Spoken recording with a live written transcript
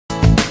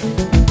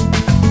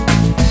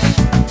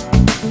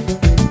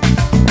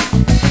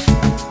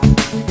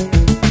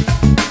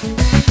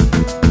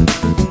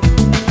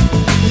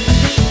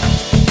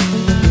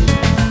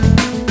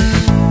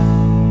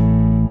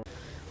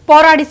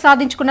పోరాడి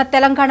సాధించుకున్న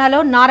తెలంగాణలో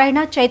నారాయణ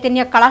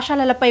చైతన్య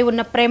కళాశాలలపై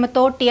ఉన్న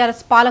ప్రేమతో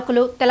టీఆర్ఎస్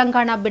పాలకులు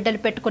తెలంగాణ బిడ్డలు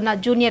పెట్టుకున్న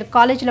జూనియర్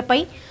కాలేజీలపై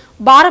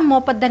భారం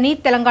మోపొద్దని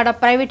తెలంగాణ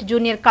ప్రైవేట్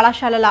జూనియర్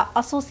కళాశాలల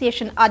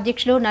అసోసియేషన్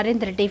అధ్యక్షులు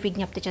నరేందర్ రెడ్డి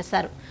విజ్ఞప్తి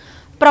చేశారు.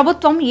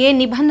 ప్రభుత్వం ఏ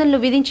నిబంధనలు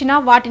విధించినా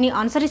వాటిని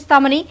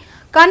అనుసరిస్తామని,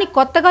 కానీ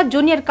కొత్తగా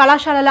జూనియర్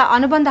కళాశాలల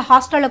అనుబంధ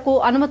హాస్టళ్లకు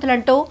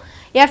అనుమతులంటూ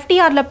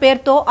ఎఫ్టీఆర్ల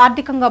పేరుతో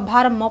ఆర్థికంగా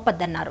భారం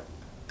మోపొద్దన్నారు.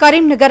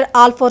 కరీంనగర్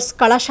ఆల్ఫోర్స్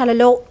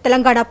కళాశాలలో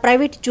Telangana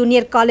private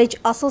junior college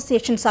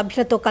association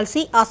సభ్యులతో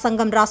కలిసి ఆ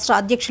సంఘం రాష్ట్ర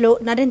అధ్యక్షులు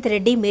నరేందర్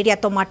రెడ్డి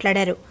మీడియాతో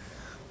మాట్లాడారు.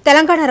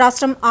 తెలంగాణ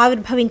రాష్ట్రం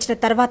ఆవిర్భవించిన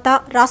తర్వాత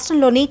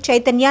రాష్ట్రంలోని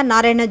చైతన్య,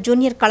 నారాయణ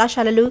జూనియర్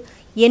కళాశాలలు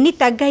ఎన్ని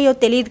తగ్గాయో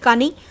తెలియదు,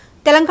 కానీ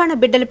తెలంగాణ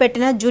బిడ్డలు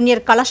పెట్టిన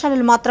జూనియర్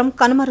కళాశాలలు మాత్రం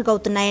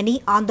కనుమరుగవుతున్నాయని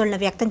ఆందోళన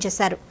వ్యక్తం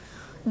చేశారు.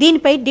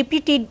 దీనిపై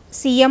deputy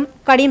CM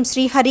Kadiyam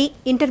Srihari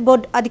inter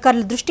board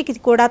అధికారుల దృష్టికి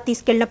కూడా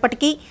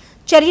తీసుకెళ్లినప్పటికీ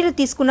చర్యలు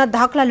తీసుకున్న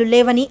దాఖలాలు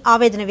లేవని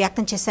ఆవేదన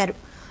వ్యక్తం చేశారు.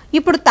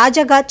 ఇప్పుడు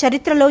తాజాగా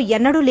చరిత్రలో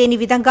ఎన్నడూ లేని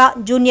విధంగా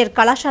జూనియర్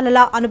కళాశాలల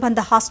అనుబంధ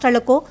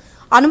హాస్టళ్లకు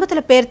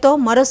అనుమతుల పేరుతో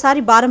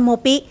మరోసారి భారం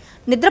మోపి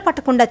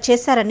నిద్రపట్టకుండా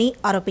చేశారని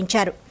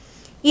ఆరోపించారు.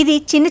 ఇది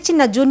చిన్న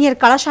చిన్న జూనియర్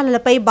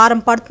కళాశాలలపై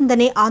భారం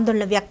పడుతుందనే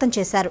ఆందోళన వ్యక్తం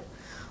చేశారు.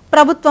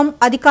 ప్రభుత్వం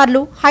అధికారులు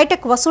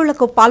హైటెక్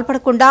వసూళ్లకు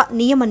పాల్పడకుండా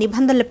నియమ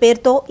నిబంధనల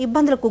పేరుతో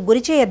ఇబ్బందులకు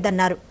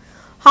గురిచేయొద్దన్నారు.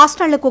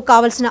 హాస్టళ్లకు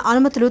కావలసిన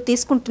అనుమతులు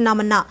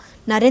తీసుకుంటున్నామన్న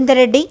నరేందర్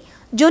రెడ్డి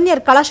జూనియర్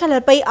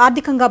కళాశాలలపై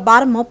ఆర్థికంగా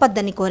భారం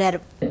మోపొద్దని కోరారు.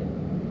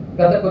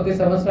 గత కొద్ది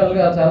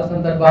సంవత్సరాలుగా చాలా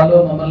సందర్భాల్లో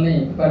మమ్మల్ని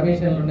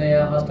పర్మిషన్లు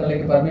ఉన్నాయా,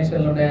 హాస్టల్కి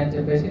పర్మిషన్లు ఉన్నాయా అని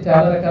చెప్పేసి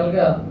చాలా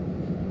రకాలుగా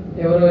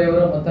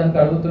ఎవరో మొత్తానికి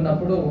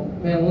అడుగుతున్నప్పుడు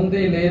మేము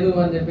ఉంది లేదు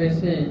అని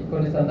చెప్పేసి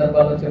కొన్ని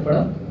సందర్భాల్లో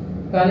చెప్పడం.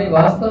 కానీ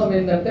వాస్తవం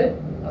ఏంటంటే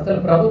అసలు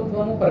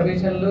ప్రభుత్వము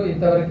పర్మిషన్లు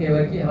ఇంతవరకు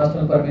ఎవరికి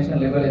హాస్టల్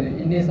పర్మిషన్లు ఇవ్వలేదు.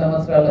 ఇన్ని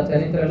సంవత్సరాల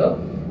చరిత్రలో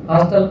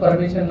హాస్టల్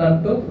పర్మిషన్లు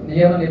అంటూ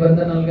నియమ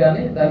నిబంధనలు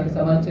కానీ దానికి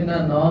సంబంధించిన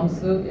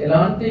నామ్స్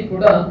ఎలాంటివి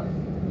కూడా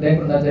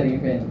లేకుండా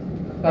జరిగిపోయింది.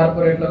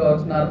 కార్పొరేట్లో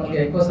కావచ్చు, నార్మల్గా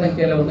ఎక్కువ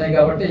సంఖ్యలో ఉన్నాయి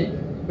కాబట్టి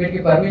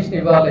వీటికి పర్మిషన్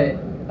ఇవ్వాలి,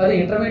 అది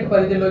ఇంటర్మీడియట్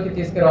పరిధిలోకి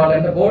తీసుకురావాలి,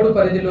 అంటే బోర్డు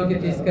పరిధిలోకి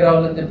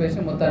తీసుకురావాలని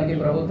చెప్పేసి మొత్తానికి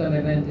ప్రభుత్వం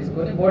నిర్ణయం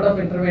తీసుకొని బోర్డ్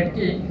ఆఫ్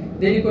ఇంటర్మీడియట్కి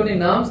దీనికి కొన్ని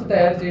నామ్స్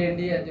తయారు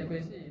చేయండి అని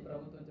చెప్పేసి